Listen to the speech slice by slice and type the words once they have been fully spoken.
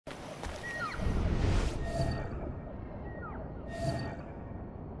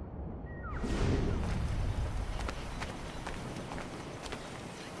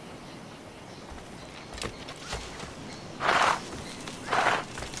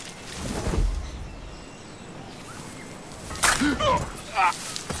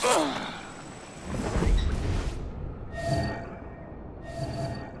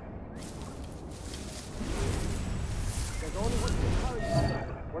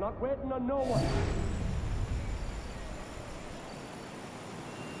Not waiting on no one.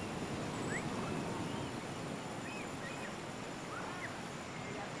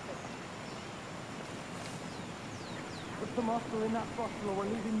 Put some muscle in that fossil or we're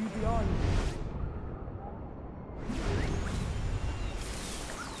leaving you behind.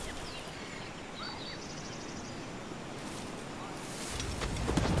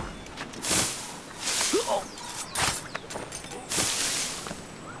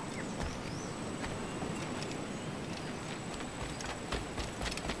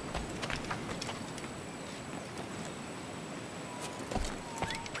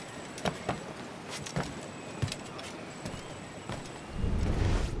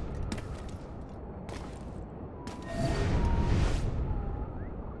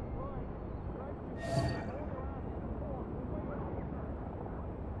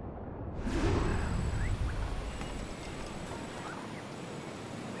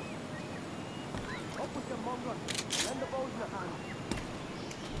 Lend the bows in a hand.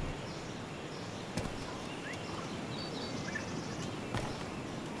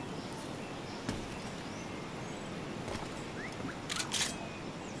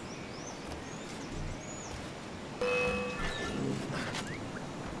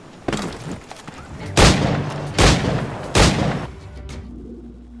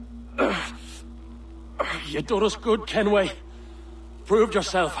 You done us good, Kenway. Proved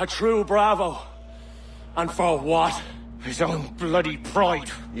yourself a true bravo. And for what? His own bloody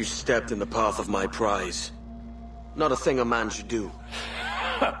pride. You stepped in the path of my prize. Not a thing a man should do.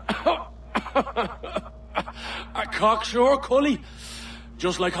 A cocksure, Cully.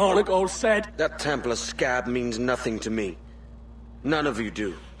 Just like Hornigold said. That Templar scab means nothing to me. None of you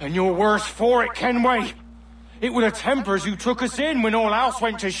do. And you're worse for it, Kenway. It were the Templars who took us in when all else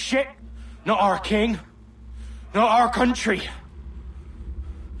went to shit. Not our king. Not our country.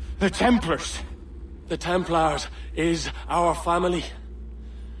 The Templars. The Templars is our family.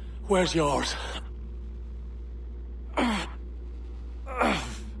 Where's yours?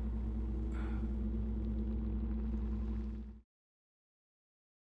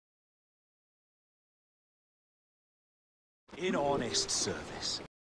 In honest service.